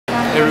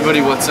Hey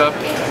everybody, what's up?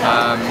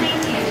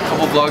 A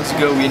couple vlogs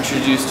ago we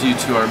introduced you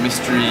to our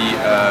mystery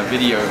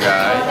video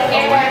guy,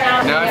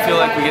 Owen. Now I feel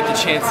like we get the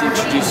chance to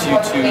introduce you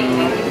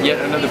to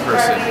yet another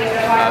person.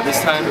 This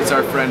time it's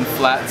our friend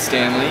Flat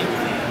Stanley,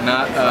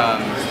 not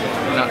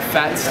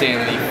Fat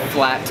Stanley,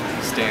 Flat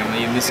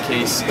Stanley. In this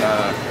case,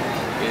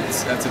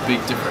 that's a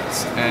big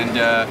difference. And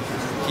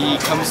he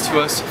comes to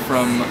us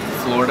from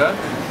Florida,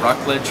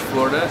 Rockledge,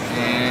 Florida,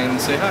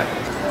 and say hi.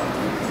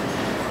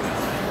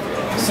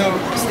 So,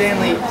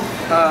 Stanley,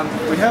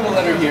 we have a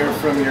letter here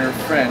from your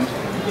friend,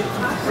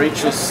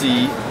 Rachel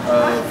C.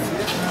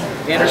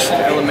 of Anderson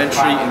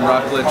Elementary in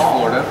Rockledge,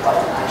 Florida.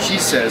 She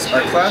says,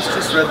 our class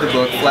just read the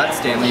book Flat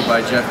Stanley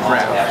by Jeff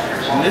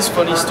Brown. In this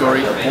funny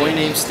story, a boy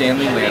named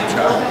Stanley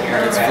Lambchop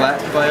gets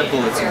flattened by a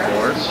bulletin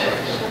board.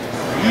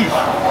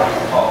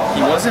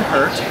 He wasn't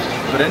hurt,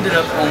 but ended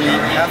up only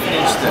half an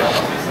inch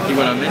thick. He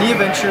went on many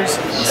adventures,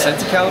 was sent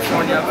to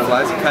California,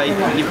 flies a kite,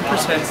 and even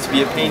pretends to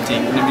be a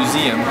painting in a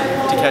museum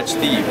to catch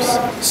thieves.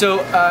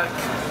 So,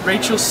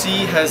 Rachel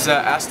C. has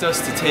asked us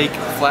to take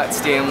Flat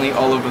Stanley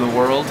all over the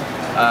world,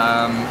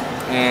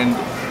 and,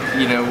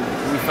 you know,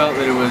 we felt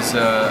that it was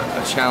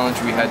a challenge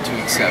we had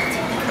to accept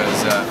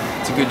because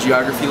it's a good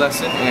geography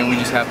lesson, and we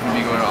just happened to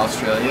be going to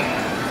Australia,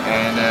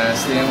 and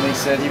Stanley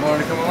said he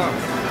wanted to come along.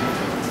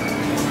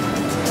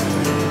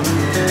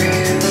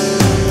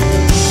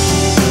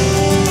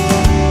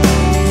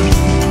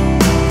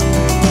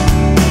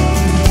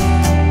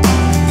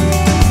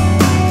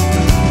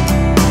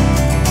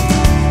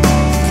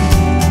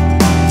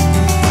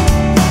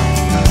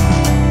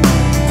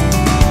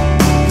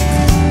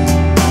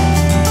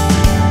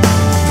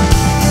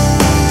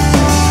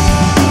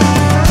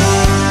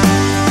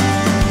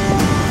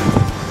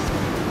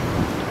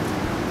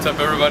 What's up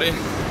everybody?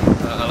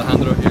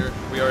 Alejandro here.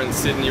 We are in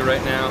Sydney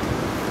right now,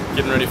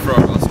 getting ready for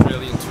our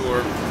Australian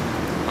tour.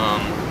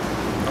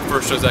 Our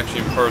first show is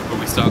actually in Perth, but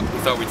we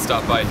thought we'd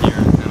stop by here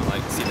and kind of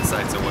like see the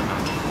sights and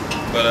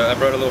whatnot. But I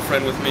brought a little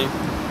friend with me.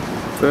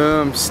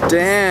 Boom,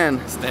 Stan!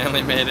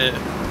 Stanley made it.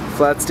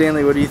 Flat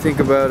Stanley, what do you think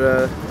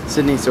about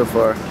Sydney so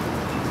far?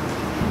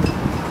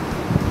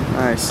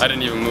 Nice. I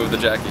didn't even move the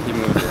jacket, he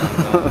moved it.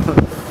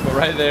 But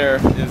right there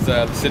is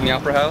the Sydney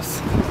Opera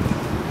House.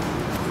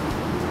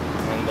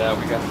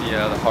 We got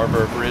the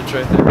Harbour Bridge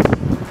right there.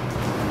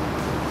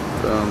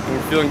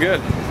 We're feeling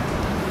good.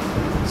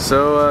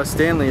 So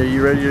Stanley, are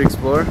you ready to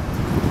explore?